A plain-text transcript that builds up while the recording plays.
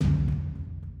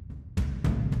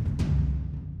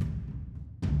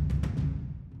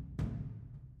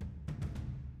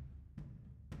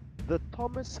The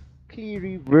Thomas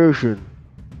Cleary version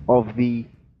of the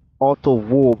Art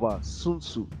of War by Sun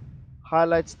Tzu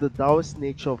highlights the Taoist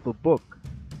nature of the book.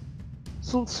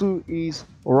 Sun Tzu is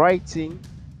writing,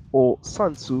 or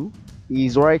Sun Tzu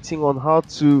is writing on how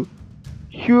to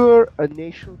cure a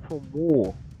nation from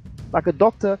war. Like a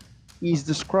doctor, he's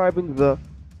describing the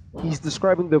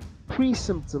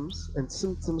pre-symptoms and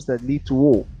symptoms that lead to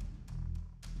war.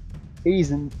 It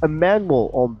is a manual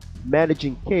on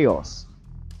managing chaos,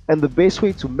 and the best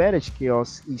way to manage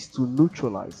chaos is to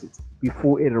neutralize it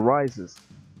before it arises.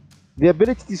 The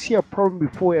ability to see a problem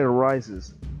before it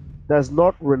arises does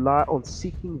not rely on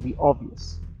seeking the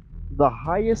obvious. The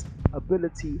highest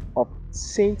ability of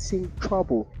sensing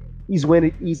trouble is when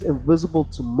it is invisible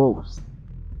to most.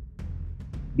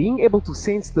 Being able to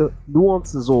sense the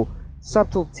nuances or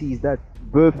subtleties that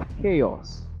birth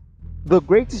chaos. The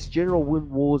greatest general win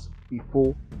wars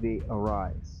before they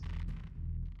arise.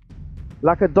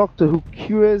 Like a doctor who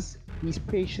cures his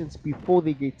patients before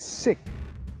they get sick.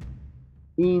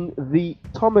 In the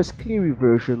Thomas Cleary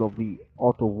version of the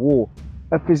Art of War,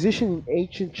 a physician in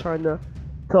ancient China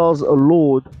tells a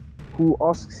lord who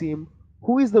asks him,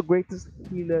 "Who is the greatest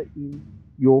healer in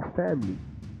your family?"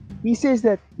 He says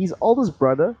that his oldest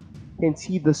brother can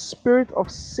see the spirit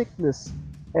of sickness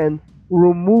and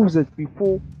removes it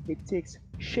before it takes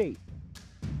shape,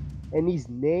 and his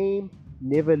name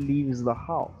never leaves the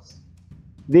house.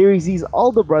 There is his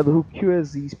older brother who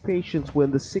cures his patients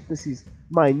when the sickness is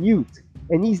minute,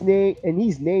 and his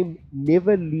name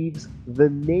never leaves the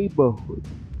neighborhood.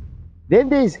 Then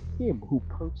there's him who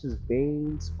punctures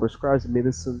veins, prescribes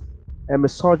medicine, and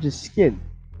massages skin.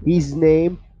 His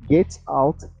name gets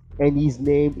out, and his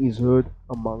name is heard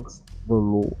amongst the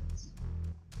lords.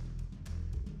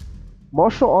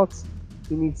 Martial arts,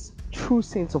 in its true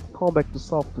sense of combat to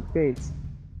self-defense,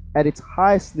 at its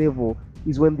highest level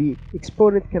is when the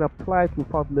exponent can apply it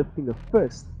without lifting a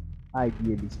fist,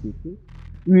 ideally speaking.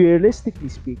 Realistically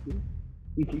speaking,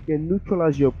 if you can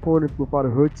neutralize your opponent without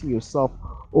hurting yourself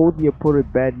or the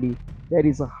opponent badly, that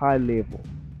is a high level.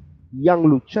 Yang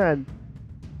Luchan,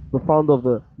 the founder of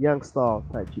the Yang Style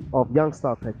Tai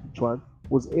Chi Chuan,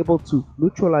 was able to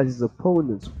neutralize his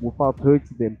opponents without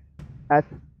hurting them at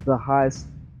the highest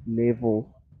level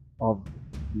of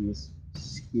his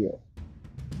skill.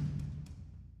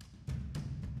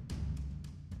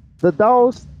 The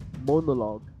Taoist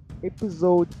Monologue,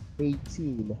 episode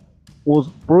 18, was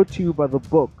brought to you by the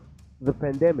book The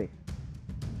Pandemic: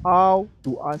 How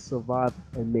Do I Survive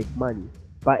and Make Money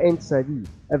by N. Sadi,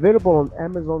 available on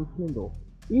Amazon Kindle.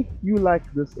 If you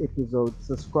like this episode,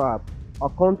 subscribe. Our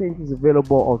content is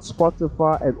available on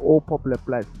Spotify and all popular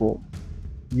platforms: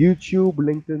 YouTube,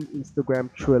 LinkedIn, Instagram,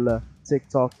 Twitter,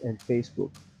 TikTok, and Facebook.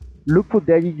 Look for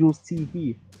Daddy Jules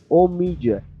TV, all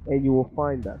media, and you will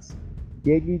find us.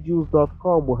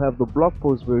 DailyJules.com will have the blog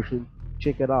post version,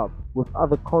 check it out, with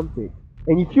other content.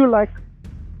 And if you like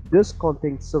this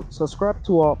content, subscribe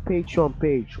to our Patreon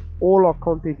page. All our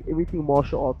content, everything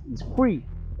martial arts, is free.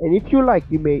 And if you like,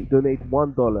 you may donate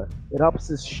 $1. It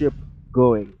helps us ship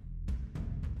going.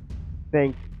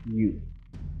 Thank you.